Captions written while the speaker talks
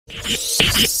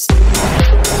Gave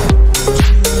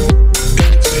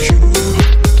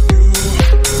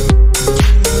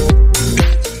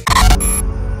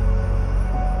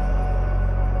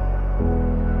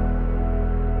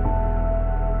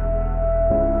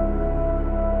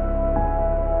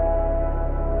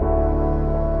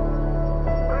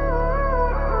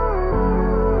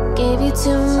you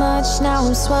too much, now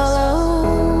I'm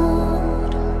swallowed.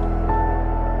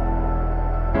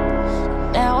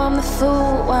 Now I'm the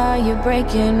fool while you're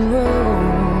breaking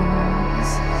rules.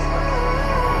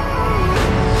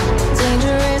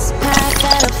 Dangerous path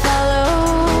that I follow.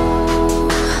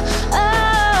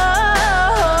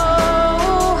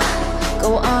 Oh, go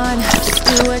on, just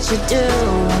do what you do.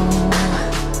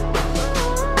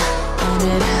 And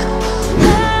it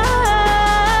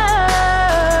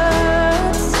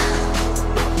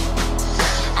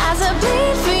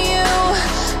bleed for you,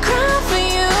 cry for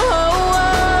you, oh,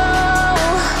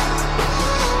 oh.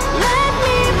 Let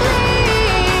me bleed.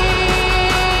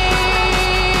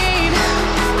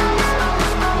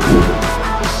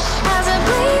 As I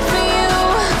bleed for you,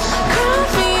 cry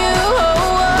for you,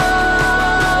 oh,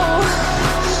 oh.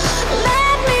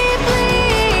 Let me bleed.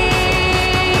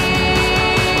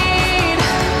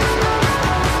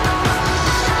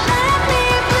 Let me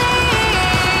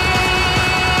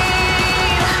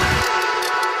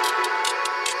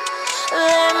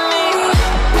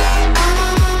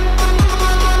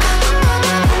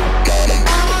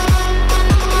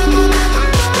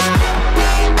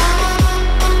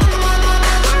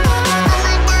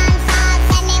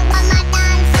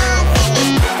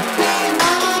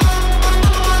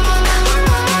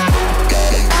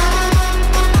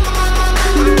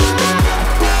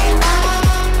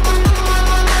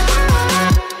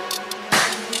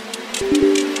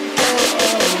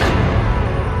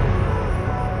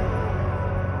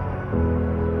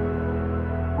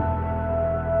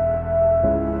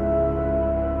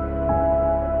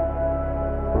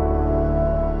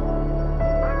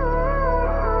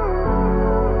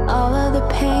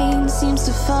pain seems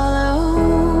to follow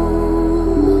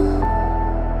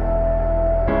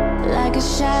like a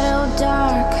shadow,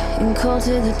 dark and cold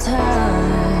to the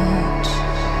touch.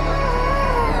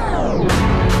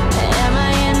 Am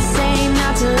I insane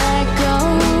not to let go?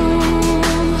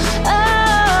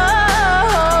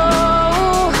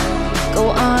 Oh, go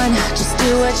on, just do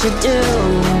what you do.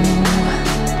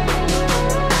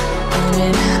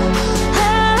 And it